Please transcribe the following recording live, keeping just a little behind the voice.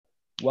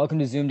Welcome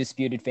to Zoom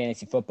Disputed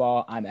Fantasy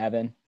Football. I'm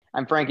Evan.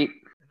 I'm Frankie.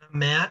 I'm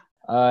Matt.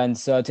 And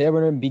so today we're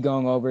going to be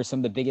going over some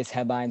of the biggest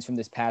headlines from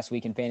this past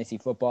week in fantasy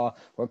football.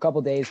 We're a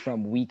couple days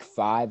from week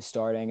 5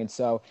 starting. And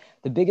so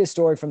the biggest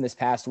story from this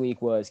past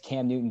week was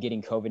Cam Newton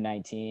getting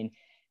COVID-19.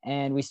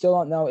 And we still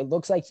don't know. It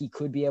looks like he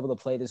could be able to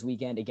play this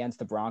weekend against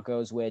the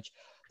Broncos, which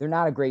they're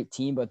not a great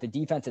team, but the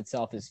defense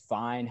itself is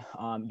fine.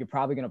 You're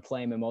probably going to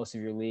play him in most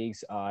of your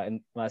leagues,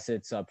 unless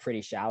it's a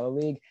pretty shallow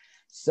league.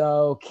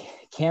 So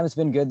Cam's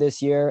been good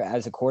this year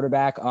as a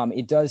quarterback.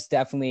 It does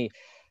definitely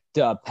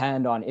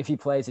depend on if he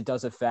plays. It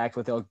does affect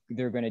what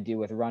they're going to do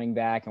with running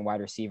back and wide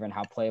receiver and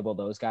how playable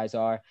those guys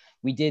are.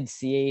 We did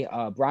see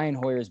Brian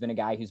Hoyer has been a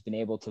guy who's been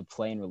able to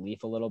play in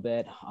relief a little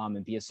bit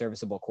and be a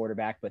serviceable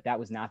quarterback, but that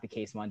was not the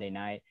case Monday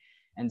night.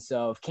 And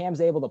so if Cam's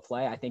able to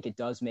play, I think it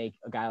does make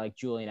a guy like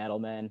Julian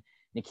Edelman,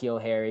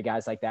 N'Keal Harry,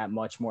 guys like that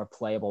much more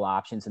playable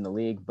options in the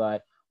league.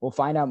 But we'll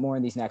find out more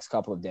in these next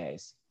couple of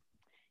days.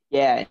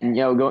 Yeah, and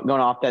going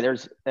off that,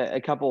 there's a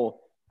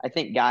couple, I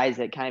think, guys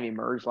that kind of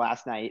emerged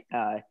last night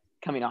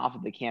coming off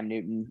of the Cam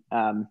Newton,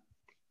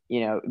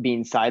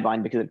 being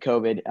sidelined because of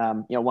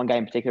COVID. One guy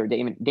in particular,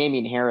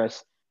 Damian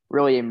Harris,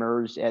 really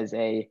emerged as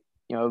a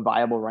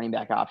viable running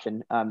back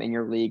option in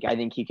your league. I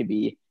think he could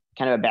be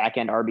kind of a back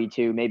end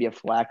RB2, maybe a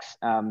flex,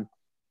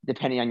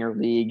 depending on your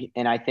league.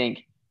 And I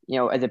think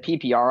as a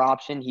PPR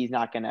option, he's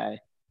not gonna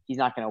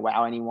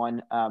wow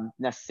anyone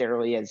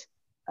necessarily as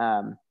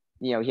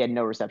he had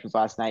no receptions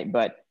last night,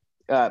 but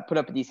put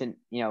up a decent,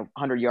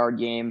 100-yard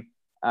game.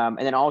 And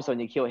then also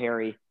N'Keal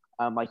Harry,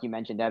 like you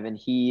mentioned, Evan,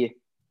 he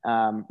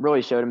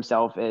really showed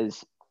himself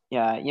as,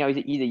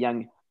 he's a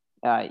young,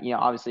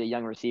 obviously a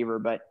young receiver,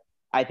 but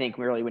I think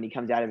really when he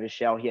comes out of his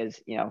shell, he has,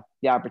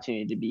 the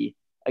opportunity to be,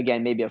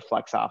 again, maybe a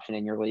flex option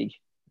in your league.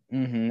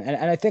 Mm-hmm.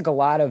 And I think a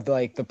lot of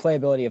the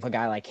playability of a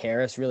guy like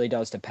Harris really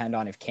does depend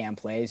on if Cam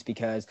plays,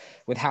 because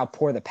with how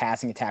poor the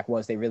passing attack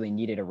was, they really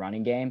needed a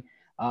running game.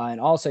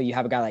 And also you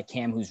have a guy like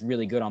Cam who's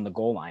really good on the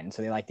goal line. And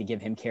so they like to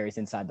give him carries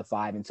inside the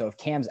 5. And so if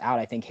Cam's out,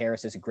 I think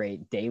Harris is a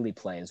great daily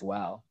play as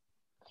well.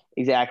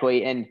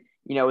 Exactly. And,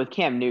 with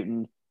Cam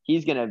Newton,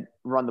 he's going to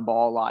run the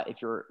ball a lot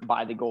if you're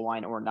by the goal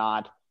line or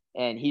not.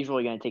 And he's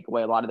really going to take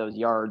away a lot of those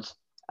yards.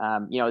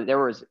 There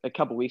was a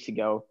couple weeks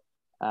ago,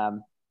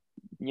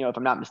 if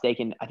I'm not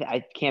mistaken,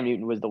 Cam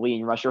Newton was the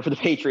leading rusher for the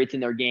Patriots in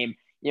their game,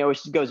 which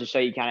just goes to show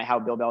you kind of how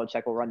Bill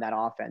Belichick will run that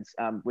offense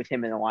with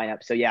him in the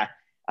lineup. So, yeah,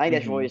 I think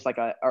that's really just like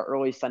a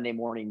early Sunday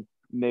morning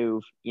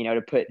move,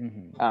 to put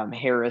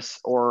Harris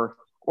or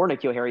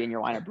N'Keal Harry in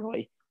your lineup,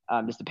 really,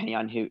 just depending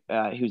on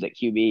who's at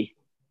QB.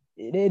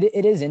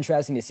 It is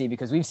interesting to see,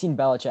 because we've seen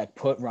Belichick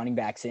put running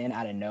backs in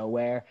out of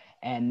nowhere,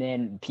 and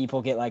then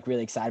people get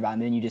really excited about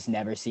him, and then you just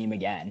never see him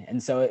again.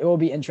 And so it will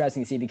be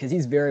interesting to see, because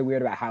he's very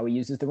weird about how he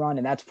uses the run.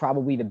 And that's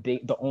probably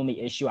the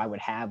only issue I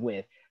would have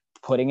with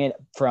putting it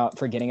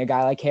for getting a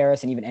guy like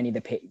Harris and even any of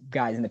the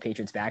guys in the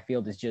Patriots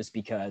backfield, is just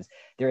because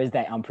there is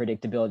that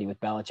unpredictability with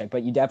Belichick.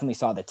 But you definitely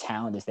saw the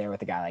talent is there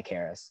with a guy like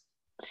Harris.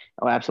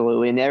 Oh,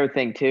 absolutely. And the other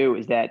thing too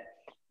is that,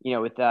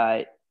 with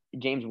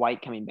James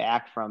White coming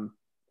back from,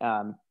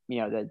 correct me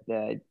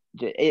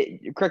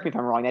if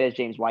I'm wrong, that is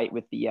James White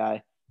with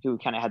the who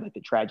kind of had the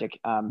tragic.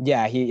 He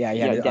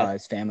had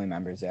his family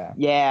members.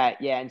 Yeah.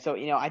 And so,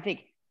 I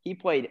think he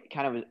played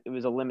it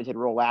was a limited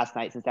role last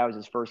night, since that was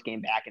his first game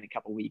back in a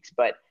couple weeks.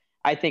 But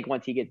I think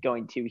once he gets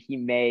going too, he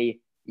may,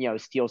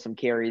 steal some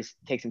carries,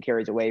 take some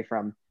carries away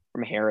from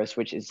Harris,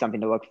 which is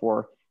something to look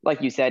for.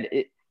 Like you said,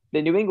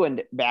 the New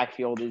England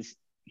backfield is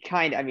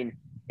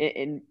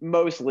in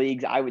most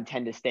leagues, I would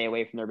tend to stay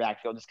away from their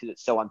backfield just because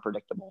it's so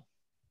unpredictable.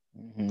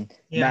 Mm-hmm.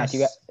 Yes.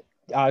 Matt,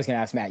 I was going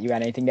to ask Matt, you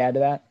got anything to add to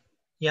that?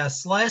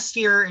 Yes. Last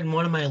year in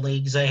one of my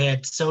leagues, I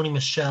had Sony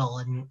Michel,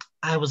 and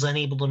I was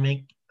unable to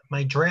make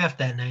my draft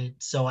that night.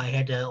 So I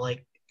had to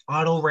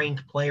auto rank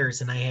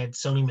players, and I had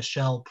Sony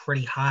Michel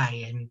pretty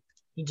high, and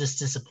he just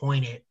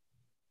disappointed.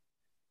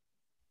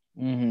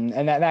 Mm-hmm.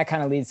 And that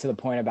kind of leads to the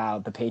point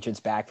about the Patriots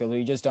backfield.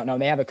 You just don't know.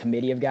 They have a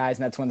committee of guys,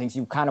 and that's one of the things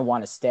you kind of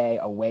want to stay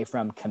away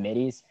from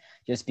committees,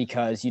 just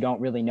because you don't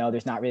really know.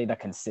 There's not really the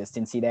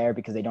consistency there,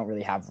 because they don't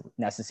really have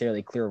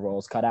necessarily clear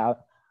roles cut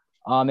out.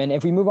 And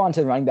if we move on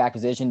to the running back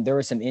position, there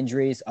were some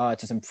injuries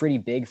to some pretty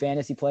big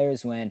fantasy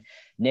players when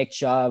Nick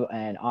Chubb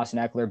and Austin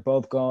Eckler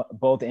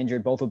both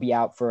injured. Both will be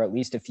out for at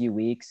least a few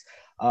weeks.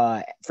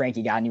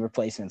 Frankie, got any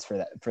replacements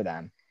for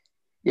them?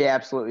 Yeah,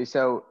 absolutely.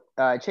 So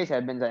Chase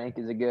Edmonds, I think,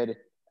 is a good,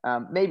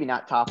 maybe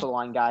not top of the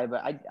line guy,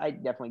 but I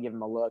definitely give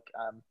him a look.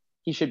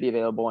 He should be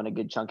available in a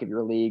good chunk of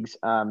your leagues,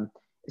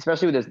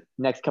 especially with his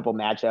next couple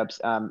matchups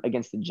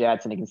against the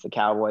Jets and against the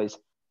Cowboys.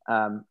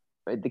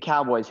 The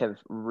Cowboys have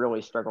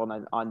really struggled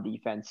on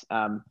defense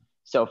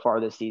so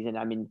far this season.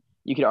 I mean,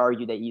 you could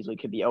argue they easily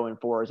could be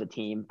 0-4 as a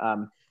team.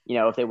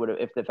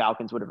 If the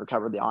Falcons would have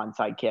recovered the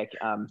onside kick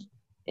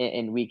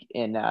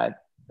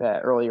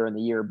earlier in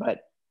the year, but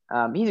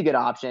he's a good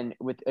option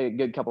with a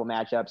good couple of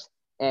matchups,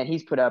 and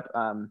he's put up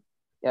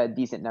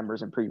decent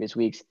numbers in previous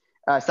weeks.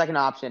 Second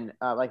option,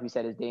 like we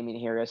said, is Damian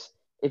Harris.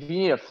 If you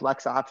need a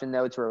flex option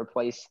though to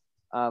replace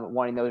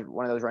one of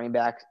those running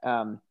backs,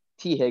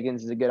 T.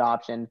 Higgins is a good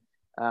option.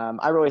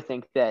 I really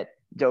think that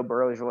Joe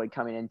Burrow is really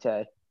coming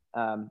into,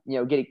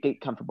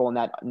 get comfortable in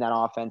that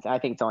offense. And I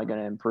think it's only going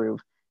to improve.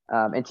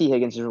 And T.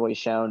 Higgins has really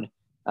shown,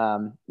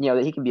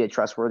 that he can be a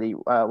trustworthy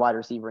wide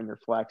receiver in your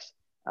flex,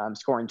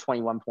 scoring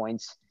 21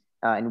 points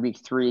in week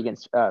 3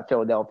 against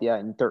Philadelphia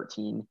and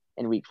 13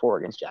 in week 4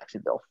 against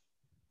Jacksonville.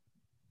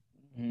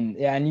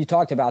 Yeah, and you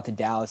talked about the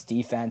Dallas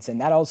defense,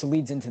 and that also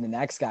leads into the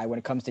next guy when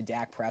it comes to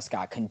Dak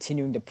Prescott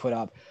continuing to put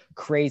up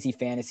crazy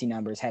fantasy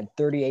numbers, had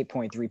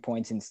 38.3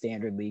 points in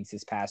standard leagues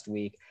this past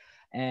week.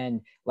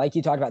 And like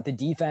you talked about, the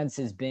defense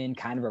has been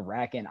kind of a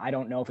wreck, and I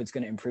don't know if it's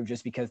going to improve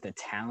just because the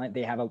talent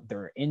they have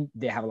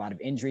they have a lot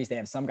of injuries. They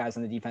have some guys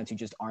on the defense who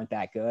just aren't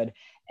that good,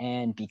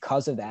 and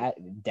because of that,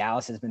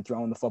 Dallas has been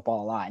throwing the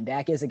football a lot. And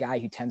Dak is a guy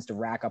who tends to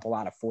rack up a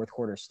lot of fourth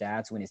quarter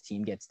stats when his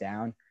team gets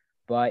down.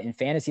 But in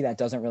fantasy, that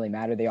doesn't really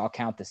matter. They all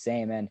count the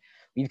same. And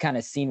we've kind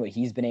of seen what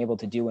he's been able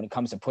to do when it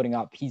comes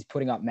to he's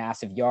putting up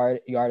massive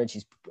yardage.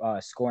 He's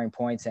scoring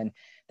points. And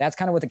that's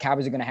kind of what the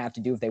Cowboys are going to have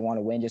to do if they want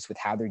to win, just with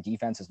how their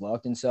defense has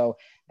looked. And so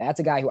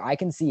that's a guy who I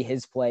can see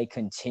his play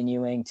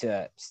continuing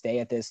to stay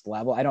at this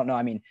level. I don't know.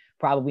 I mean,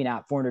 probably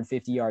not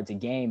 450 yards a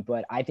game,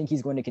 but I think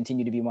he's going to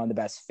continue to be one of the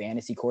best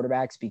fantasy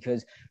quarterbacks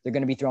because they're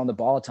going to be throwing the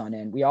ball a ton.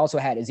 And we also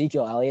had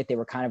Ezekiel Elliott. They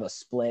were kind of a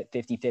split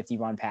 50-50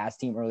 run pass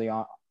team early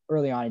on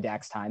in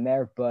Dak's time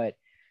there, but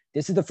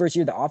this is the first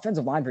year the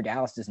offensive line for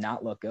Dallas does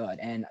not look good.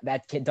 And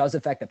that does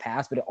affect the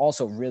pass, but it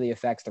also really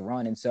affects the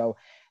run. And so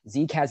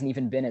Zeke hasn't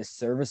even been as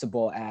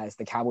serviceable as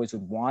the Cowboys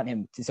would want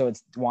him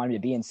to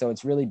be. And so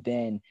it's really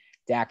been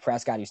Dak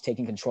Prescott who's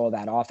taking control of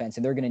that offense.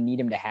 And they're going to need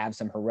him to have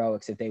some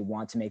heroics if they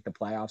want to make the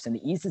playoffs. And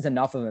the East is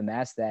enough of a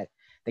mess that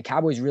the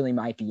Cowboys really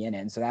might be in it.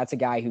 And so that's a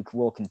guy who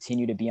will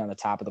continue to be on the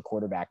top of the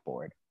quarterback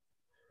board.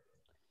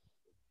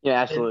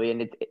 Yeah, absolutely.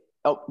 And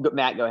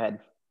Matt, go ahead.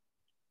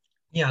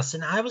 Yes,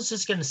 and I was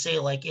just going to say,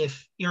 like,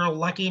 if you're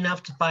lucky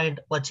enough to find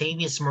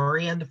Latavius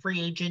Murray on the free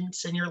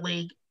agents in your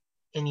league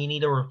and you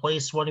need to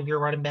replace one of your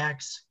running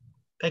backs,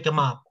 pick him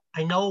up.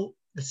 I know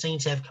the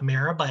Saints have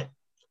Kamara, but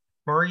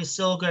Murray is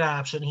still a good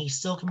option. He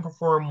still can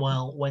perform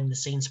well when the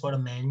Saints put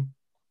him in.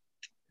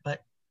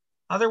 But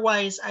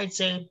otherwise, I'd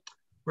say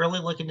really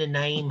looking to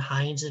Nyheim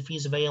Hines if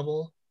he's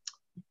available.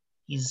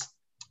 He's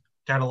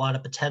got a lot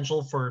of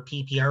potential for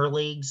PPR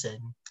leagues,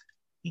 and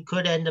he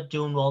could end up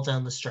doing well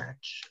down the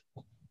stretch.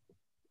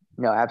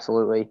 No,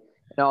 absolutely.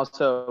 And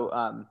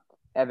also,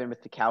 Evan,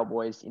 with the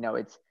Cowboys,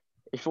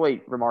 it's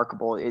really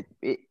remarkable.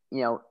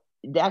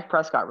 Dak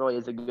Prescott really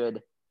is a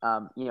good,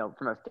 from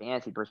a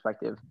fantasy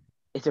perspective,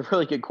 it's a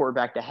really good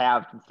quarterback to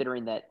have,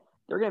 considering that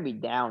they're going to be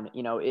down.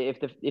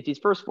 If these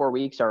first 4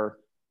 weeks are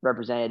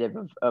representative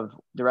of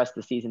the rest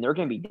of the season, they're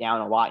going to be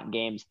down a lot in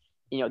games.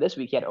 This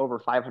week he had over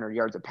 500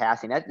 yards of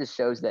passing. That just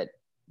shows that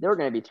they're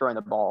going to be throwing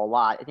the ball a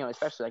lot.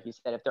 Especially like you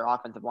said, if their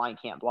offensive line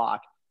can't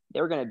block,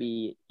 they're going to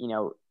be,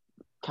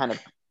 kind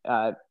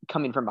of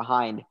coming from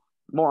behind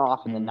more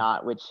often than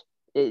not, which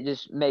it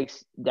just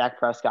makes Dak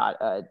Prescott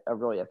a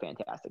really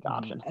fantastic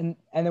option. And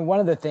then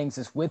one of the things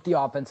is with the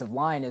offensive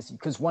line is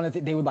because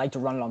they would like to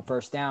run it on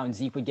first down.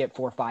 Zeke would get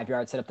 4 or 5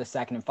 yards, set up the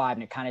 2nd and 5,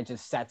 and it kind of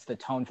just sets the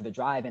tone for the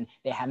drive. And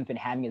they haven't been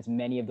having as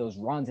many of those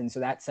runs. And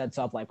so that sets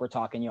up, like we're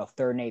talking,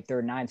 3rd and 8, 3rd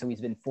and 9. So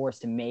he's been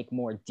forced to make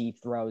more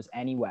deep throws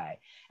anyway.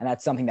 And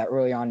that's something that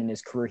early on in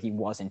his career, he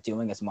wasn't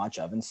doing as much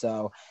of. And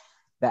so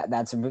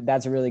that's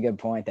a really good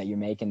point that you're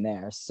making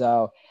there.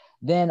 So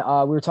then we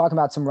were talking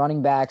about some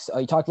running backs.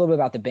 You talked a little bit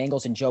about the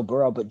Bengals and Joe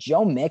Burrow, but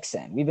Joe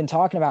Mixon, we've been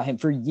talking about him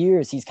for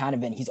years. He's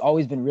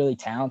always been really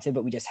talented,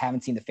 but we just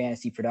haven't seen the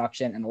fantasy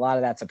production. And a lot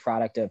of that's a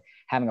product of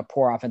having a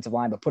poor offensive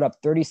line, but put up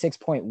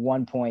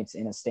 36.1 points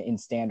in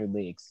standard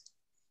leagues.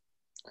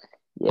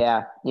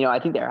 Yeah. I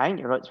think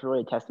it's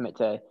really a testament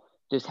to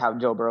just how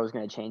Joe Burrow is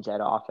going to change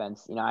that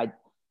offense.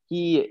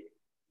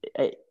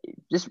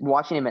 Just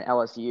watching him at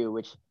LSU,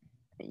 which,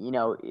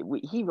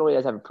 he really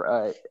does have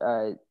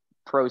a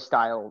pro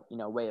style,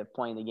 way of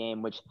playing the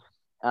game, which,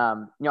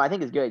 I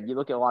think is good. You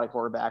look at a lot of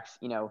quarterbacks,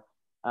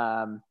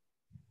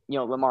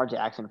 Lamar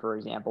Jackson, for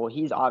example,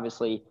 he's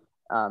obviously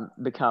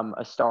become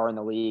a star in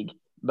the league,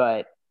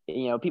 but,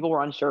 people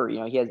were unsure,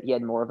 he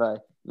had more of a,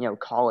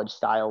 college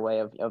style way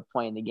of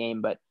playing the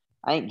game. But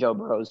I think Joe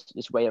Burrow's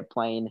this way of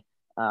playing,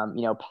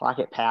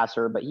 pocket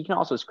passer, but he can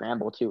also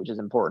scramble too, which is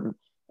important.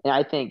 And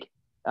I think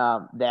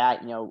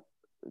that,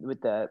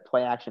 with the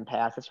play action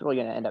pass, that's really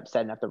going to end up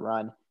setting up the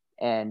run.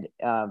 And,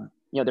 they're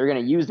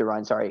going to use the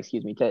run, to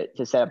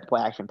set up the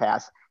play action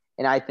pass.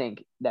 And I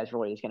think that's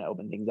really just going to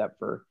open things up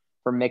for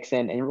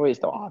Mixon and really just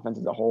the offense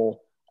as a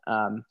whole.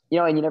 And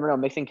you never know,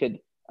 Mixon could,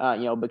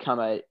 become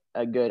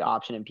a good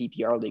option in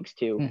PPR leagues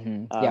too.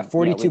 Mm-hmm.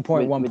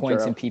 42.1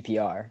 points in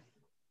PPR.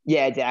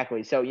 Yeah,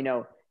 exactly. So,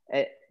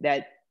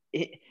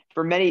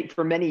 for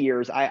many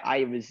years,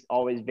 I was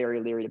always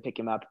very leery to pick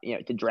him up,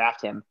 to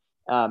draft him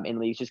in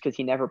leagues just because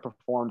he never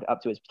performed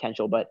up to his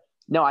potential. But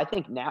no, I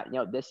think now,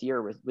 this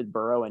year with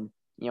Burrow and,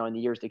 in the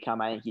years to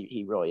come, I think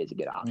he really is a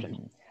good option.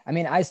 Mm-hmm. I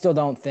mean, I still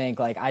don't see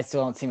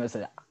him as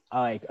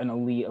like an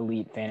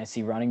elite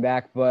fantasy running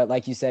back. But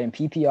like you said, in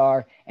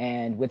PPR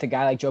and with a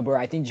guy like Joe Burrow,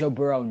 I think Joe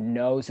Burrow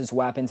knows his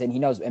weapons, and he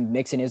knows, and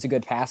Mixon is a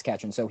good pass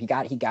catcher. And so he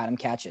got him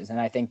catches. And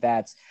I think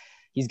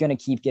he's going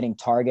to keep getting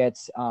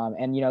targets.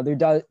 And,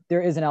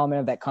 there is an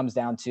element of that comes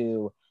down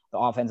to the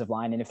offensive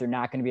line. And if they're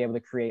not going to be able to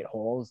create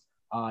holes,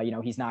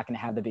 he's not going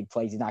to have the big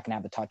plays. He's not going to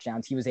have the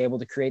touchdowns. He was able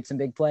to create some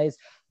big plays,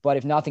 but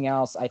if nothing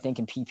else, I think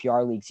in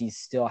PPR leagues, he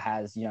still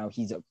has,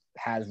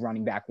 has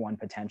running back one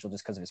potential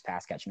just because of his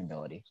pass catching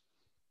ability.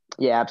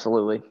 Yeah,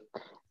 absolutely.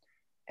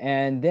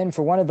 And then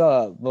for one of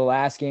the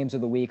last games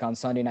of the week on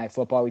Sunday Night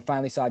Football, we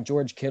finally saw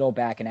George Kittle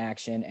back in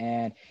action,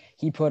 and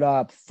he put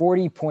up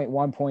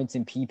 40.1 points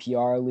in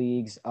PPR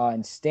leagues.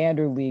 In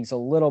standard leagues, a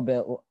little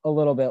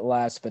bit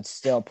less, but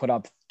still put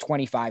up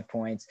 25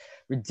 points.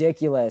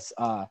 Ridiculous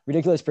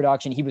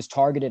production. He was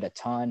targeted a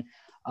ton,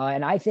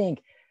 and I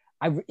think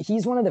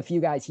he's one of the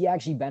few guys. He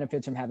actually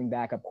benefits from having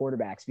backup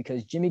quarterbacks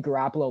because Jimmy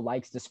Garoppolo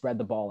likes to spread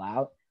the ball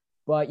out.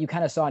 But you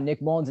kind of saw Nick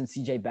Mullins and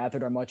CJ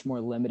Beathard are much more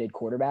limited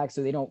quarterbacks,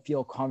 so they don't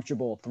feel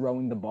comfortable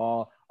throwing the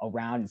ball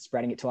around and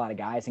spreading it to a lot of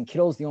guys. And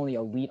Kittle's the only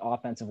elite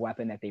offensive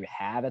weapon that they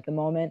have at the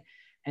moment.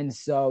 And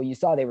so you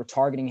saw they were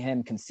targeting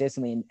him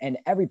consistently. And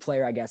every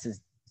player, I guess, is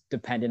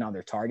dependent on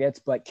their targets.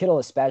 But Kittle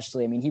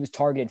especially, I mean, he was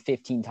targeted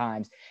 15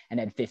 times and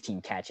had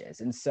 15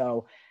 catches. And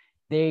so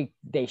they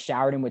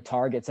showered him with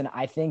targets. And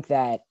I think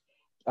that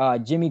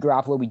Jimmy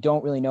Garoppolo, we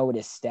don't really know what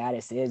his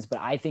status is, but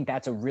I think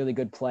that's a really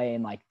good play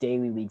in like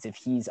daily leagues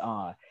if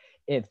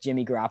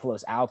Jimmy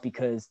Garoppolo's out,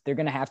 because they're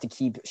going to have to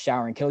keep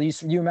showering Kittle.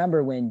 You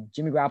remember when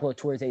Jimmy Garoppolo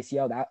tore his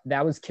ACL,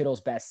 that was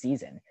Kittle's best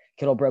season.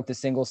 Kittle broke the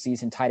single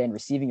season tight end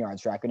receiving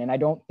yards record. And I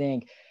don't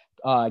think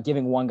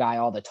giving one guy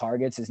all the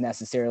targets is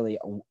necessarily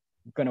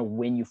going to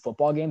win you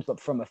football games, but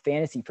from a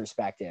fantasy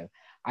perspective,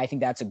 I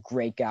think that's a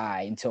great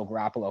guy until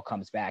Garoppolo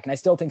comes back. And I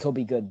still think he'll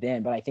be good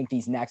then, but I think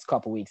these next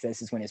couple weeks,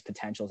 this is when his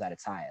potential is at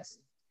its highest.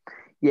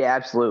 Yeah,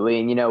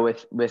 absolutely. And,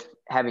 with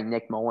having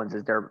Nick Mullins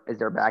as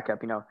their backup,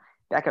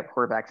 backup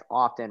quarterbacks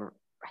often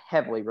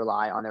heavily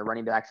rely on their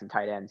running backs and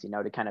tight ends,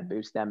 to kind of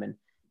boost them and,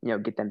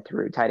 get them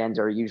through. Tight ends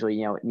are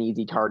usually, an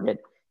easy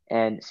target.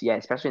 And so, yeah,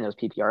 especially in those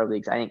PPR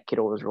leagues, I think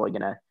Kittle was really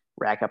going to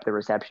rack up the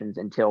receptions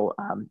until,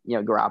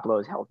 Garoppolo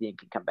is healthy and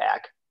can come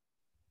back.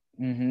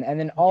 Mm-hmm. And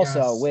then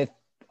also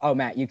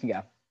Matt, you can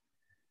go.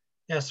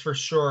 Yes, for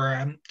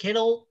sure.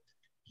 Kittle,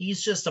 he's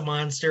just a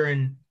monster,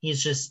 and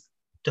he's just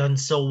done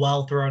so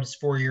well throughout his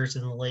 4 years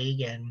in the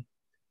league. And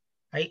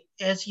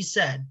as you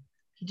said,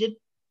 he did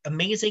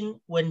amazing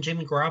when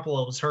Jimmy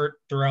Garoppolo was hurt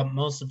throughout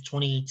most of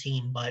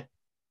 2018. But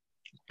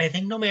I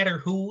think no matter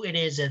who it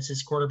is as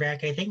his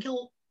quarterback, I think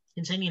he'll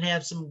continue to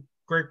have some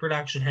great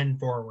production heading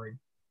forward.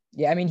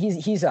 Yeah, I mean,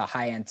 he's a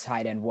high-end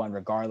tight end one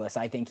regardless.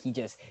 I think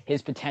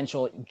his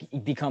potential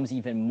becomes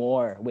even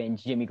more when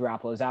Jimmy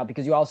Garoppolo is out,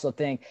 because you also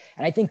think,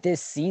 and I think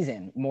this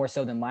season more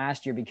so than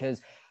last year, because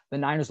the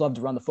Niners love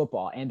to run the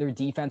football and their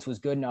defense was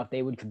good enough,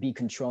 they would be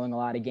controlling a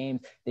lot of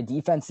games. The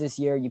defense this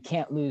year, you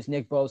can't lose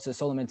Nick Bosa,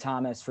 Solomon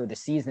Thomas for the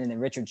season,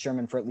 and Richard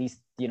Sherman for at least,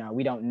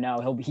 we don't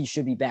know. He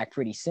should be back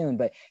pretty soon,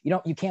 but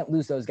you can't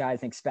lose those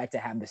guys and expect to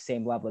have the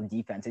same level of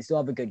defense. They still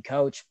have a good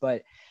coach,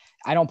 but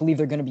I don't believe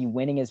they're going to be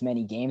winning as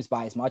many games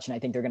by as much, and I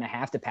think they're going to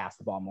have to pass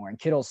the ball more. And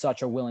Kittle's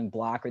such a willing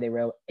blocker; they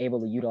were able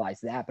to utilize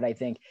that. But I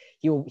think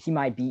he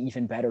might be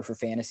even better for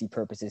fantasy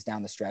purposes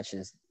down the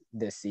stretches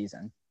this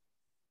season.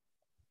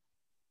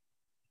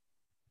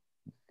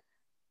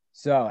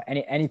 So,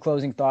 any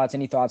closing thoughts?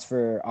 Any thoughts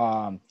for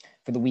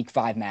the Week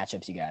 5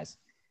 matchups, you guys?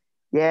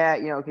 Yeah,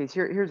 okay.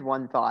 So here's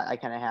one thought I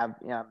kind of have.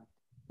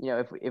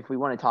 If we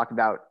want to talk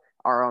about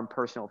our own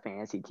personal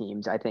fantasy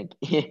teams, I think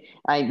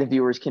the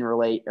viewers can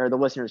relate, or the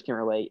listeners can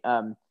relate.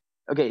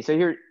 Okay,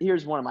 so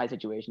here's one of my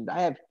situations.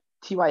 I have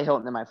T.Y.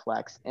 Hilton in my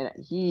flex, and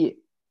he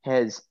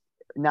has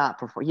not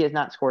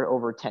scored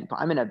over 10 points.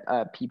 I'm in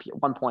a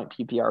 1 point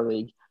PPR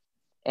league,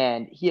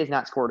 and he has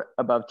not scored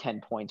above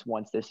 10 points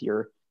once this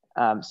year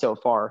so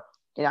far.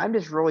 And I'm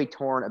just really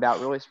torn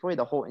about it's really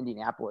the whole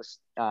Indianapolis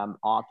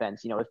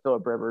offense. With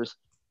Phillip Rivers,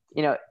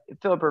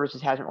 Phillip Rivers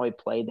just hasn't really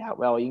played that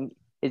well.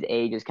 His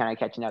age is kind of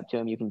catching up to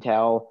him. You can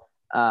tell,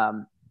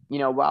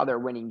 while they're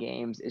winning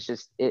games, it's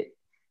just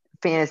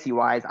fantasy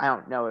wise. I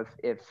don't know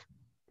if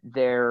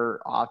their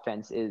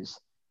offense is,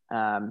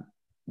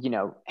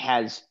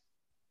 has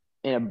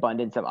an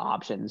abundance of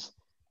options.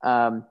 So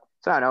I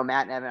don't know,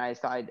 Matt and Evan, I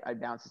thought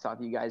I'd bounce this off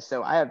you guys.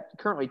 So I have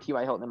currently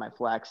T.Y. Hilton in my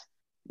flex.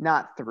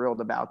 Not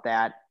thrilled about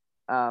that.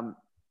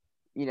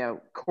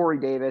 Corey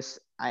Davis,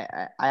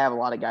 I have a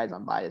lot of guys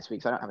on bye this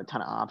week, so I don't have a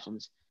ton of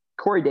options.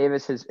 Corey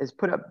Davis has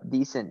put up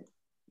decent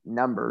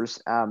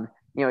numbers.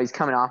 He's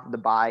coming off of the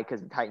bye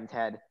because the Titans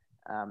had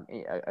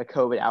a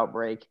COVID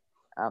outbreak.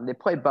 They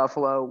play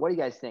Buffalo. What do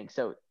you guys think?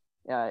 So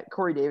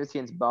Corey Davis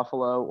against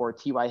Buffalo or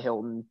T.Y.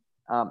 Hilton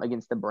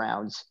against the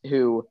Browns,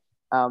 who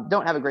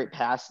don't have a great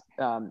pass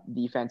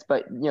defense,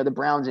 but the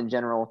Browns in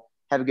general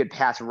have a good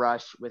pass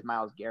rush with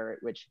Myles Garrett,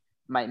 which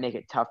might make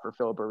it tough for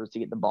Phillip Rivers to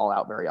get the ball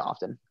out very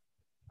often.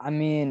 I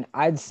mean,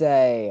 I'd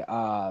say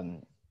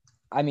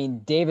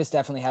Davis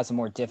definitely has a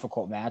more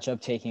difficult matchup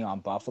taking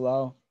on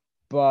Buffalo.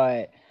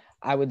 But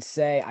I would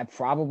say I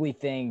probably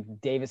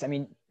think Davis. I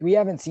mean, we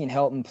haven't seen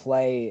Hilton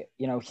play.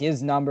 You know,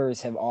 his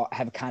numbers have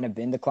kind of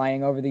been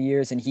declining over the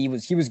years, and he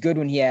was good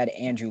when he had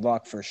Andrew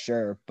Luck for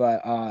sure.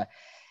 But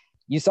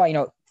you saw, you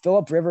know,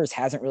 Phillip Rivers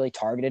hasn't really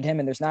targeted him,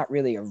 and there's not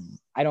really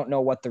I don't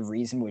know what the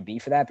reason would be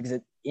for that because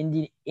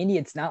Indy,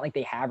 it's not like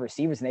they have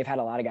receivers, and they've had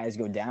a lot of guys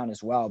go down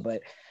as well.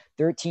 But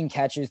 13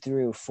 catches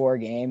through 4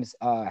 games,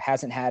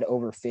 hasn't had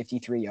over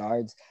 53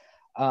 yards.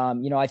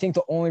 You know, I think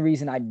the only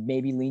reason I'd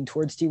maybe lean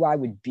towards TY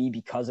would be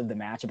because of the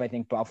matchup. I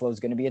think Buffalo is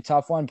going to be a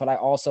tough one, but I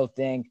also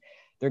think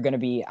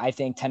I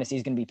think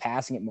Tennessee's going to be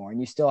passing it more. And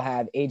you still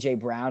have AJ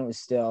Brown was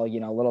still, you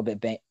know, a little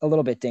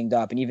bit dinged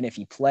up. And even if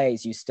he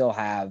plays, you still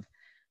have,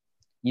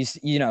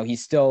 you know,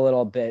 he's still a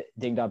little bit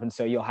dinged up. And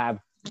so you'll have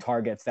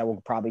targets that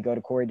will probably go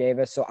to Corey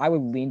Davis. So I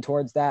would lean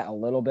towards that a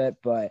little bit,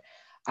 but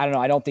I don't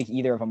know. I don't think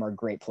either of them are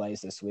great plays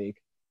this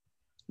week.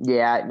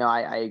 Yeah, no,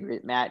 I agree.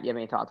 Matt, you have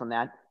any thoughts on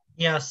that?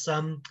 Yes.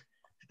 I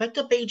picked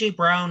up AJ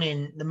Brown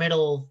in the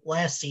middle of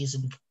last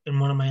season in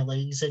one of my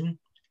leagues, and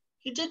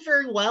he did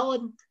very well,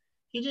 and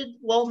he did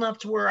well enough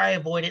to where I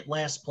avoided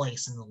last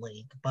place in the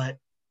league. But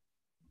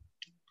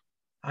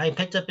I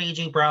picked up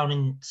AJ Brown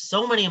in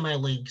so many of my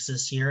leagues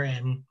this year,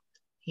 and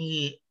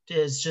he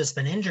has just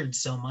been injured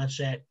so much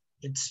that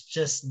it's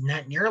just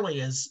not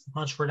nearly as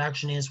much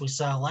production as we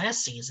saw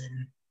last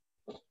season.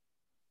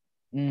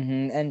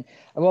 Mm-hmm. And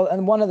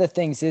one of the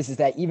things is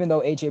that even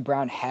though AJ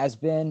Brown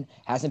hasn't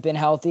been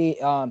healthy,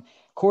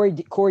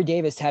 Corey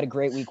Davis had a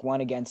great week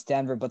 1 against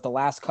Denver, but the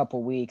last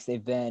couple weeks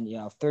they've been, you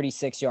know,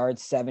 36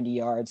 yards, 70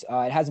 yards.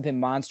 It hasn't been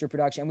monster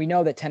production. And we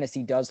know that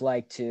Tennessee does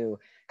like to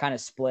kind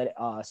of split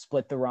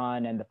the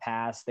run and the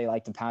pass. They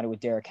like to pound it with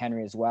Derrick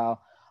Henry as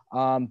well.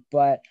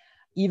 But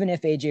even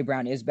if AJ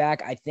Brown is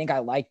back, I think I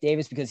like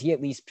Davis because he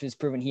at least has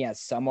proven he has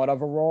somewhat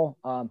of a role.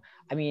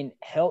 I mean,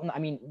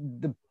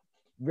 the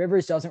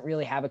Rivers doesn't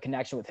really have a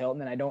connection with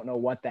Hilton, and I don't know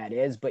what that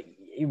is, but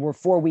we're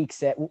 4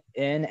 weeks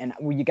in, and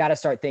you got to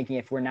start thinking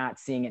if we're not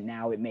seeing it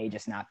now, it may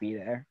just not be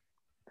there.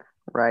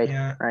 Right.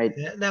 Yeah, right.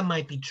 That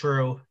might be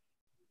true.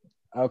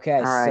 Okay.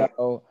 All right.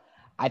 So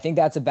I think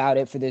that's about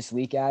it for this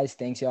week, guys.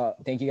 Thank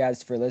you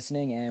guys for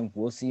listening, and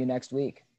we'll see you next week.